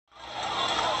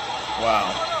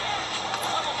Wow.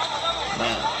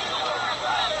 Man.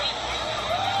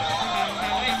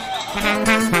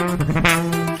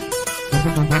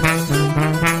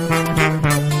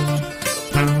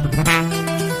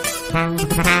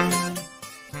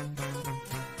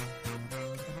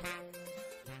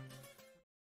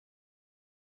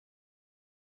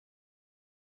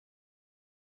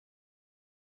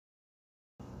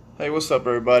 Hey, what's up,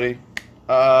 everybody?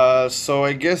 So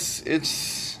I guess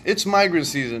it's migrant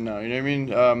season now. You know what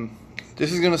I mean?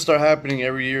 This is gonna start happening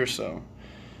every year or so.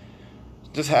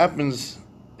 This happens,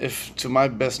 if to my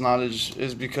best knowledge,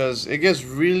 is because it gets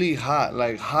really hot,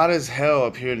 like hot as hell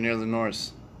up here near the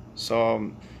north.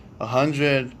 So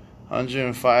 100,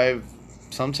 105,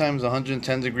 sometimes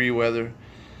 110-degree weather,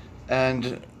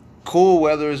 and cool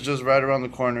weather is just right around the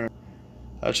corner.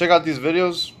 Check out these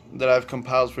videos that I've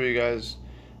compiled for you guys.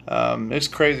 It's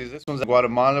crazy. This one's in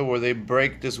Guatemala, where they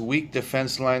break this weak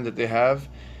defense line that they have,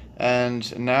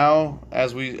 and now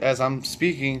as I'm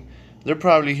speaking, they're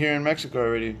probably here in Mexico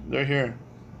already. They're here,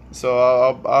 so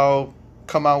I'll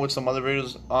come out with some other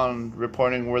videos on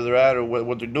reporting where they're at or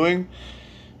what they're doing.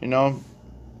 You know,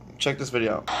 check this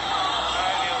video out.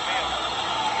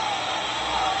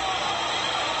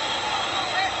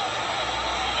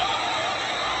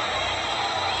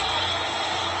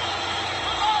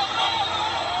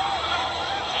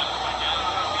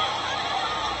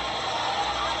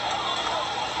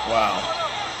 Wow.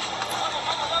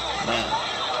 Man.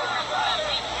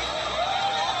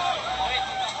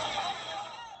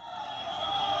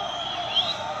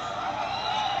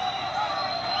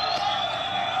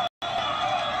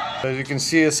 As you can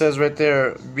see, it says right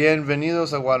there,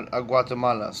 Bienvenidos a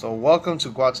Guatemala. So welcome to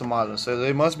Guatemala. So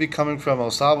they must be coming from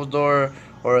El Salvador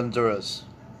or Honduras.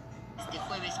 Este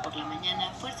jueves por la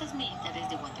mañana, fuerzas militares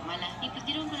de Guatemala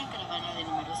impidieron que una caravana de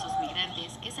numerosos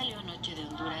migrantes que salió anoche de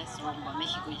Honduras rumbo a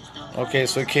México y Estados Unidos. Okay,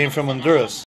 so it came from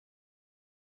Honduras.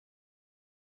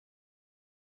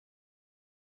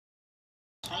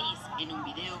 En un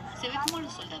video se ve como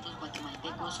los soldados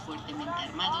guatemaltecos fuertemente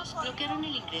armados bloquearon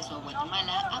el ingreso a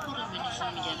Guatemala a por lo menos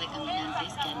 1 millar de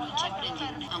caminantes que anoche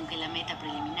emprendieron, aunque la meta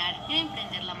preliminar era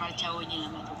emprender la marcha hoy en la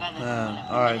madrugada.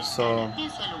 Alright, so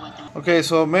okay,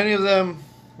 so many of them,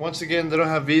 once again, they don't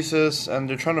have visas, and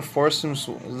they're trying to force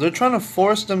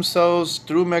themselves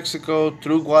through Mexico,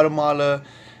 through Guatemala,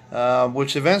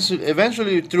 which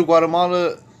eventually through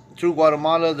Guatemala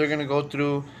they're gonna go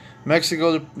through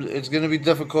Mexico. It's gonna be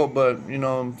difficult, but you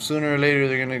know, sooner or later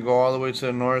they're gonna go all the way to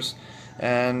the north,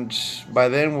 and by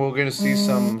then we're gonna see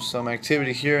some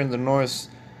activity here in the north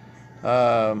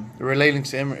relating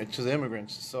to the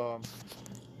immigrants. So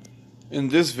in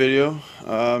this video,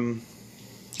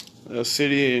 a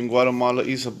city in Guatemala,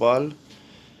 Izabal,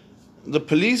 the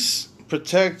police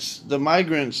protect the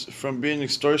migrants from being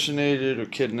extortionated or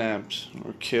kidnapped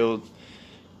or killed.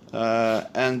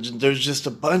 And there's just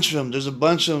a bunch of them. There's a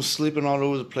bunch of them sleeping all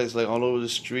over the place, like all over the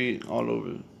street, all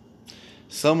over.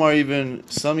 Some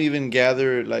even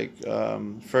gather like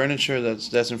furniture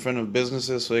that's in front of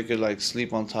businesses, so they could like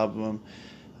sleep on top of them.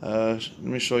 Let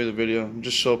me show you the video.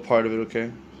 Just show part of it,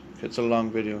 okay? It's a long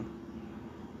video.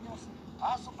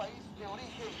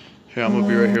 Here, I'm gonna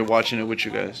be right here watching it with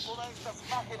you guys.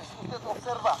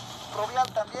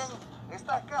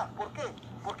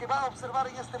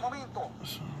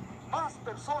 Más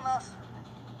personas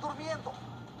durmiendo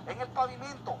en el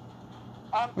pavimento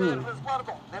ante el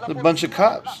resguardo de la Policía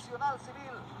Nacional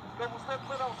Civil, como usted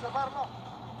puede observarlo.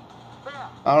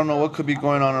 I don't know what could be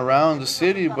going on around the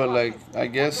city, but like I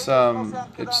guess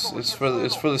it's for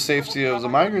the safety of the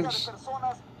migrants.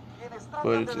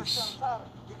 But it's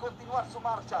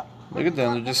look at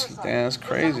them, they're just, damn, it's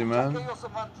crazy, man.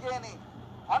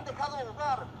 Han dejado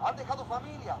hogar, han dejado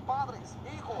familia, padres,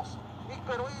 hijos,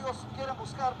 pero ellos quieren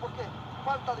buscar porque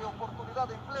falta de oportunidad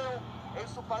de empleo en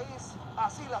su país.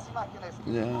 Así las imágenes.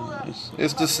 Yeah,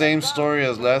 it's the same story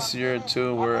as last year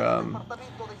too, where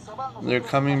they're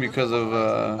coming because of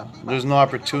there's no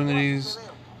opportunities,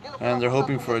 and they're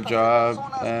hoping for a job,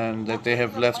 and that they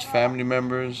have left family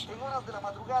members,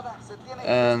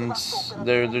 and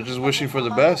they're just wishing for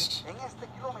the best.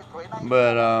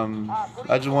 But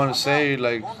I just want to say,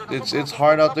 like, it's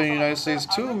hard out there in the United States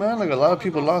too, man. Like, a lot of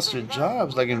people lost their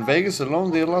jobs. Like in Vegas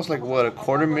alone, they lost like what,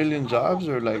 250,000 jobs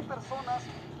or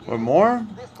more.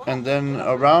 And then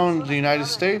around the United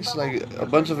States, like a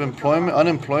bunch of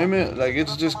unemployment. Like,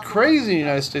 it's just crazy in the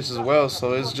United States as well.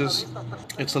 So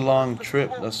it's a long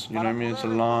trip. That's, you know what I mean? It's a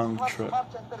long trip,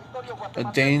 a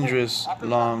dangerous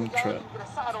long trip.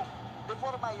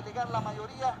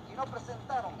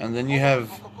 And then you have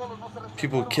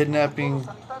people kidnapping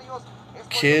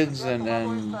kids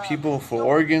and people for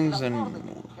organs,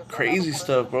 and crazy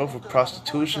stuff, bro, for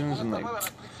prostitutions and like,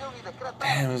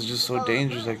 damn, it's just so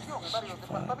dangerous. Like,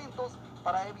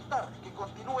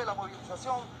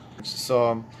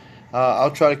 so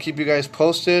I'll try to keep you guys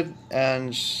posted,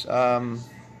 and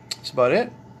that's about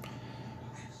it.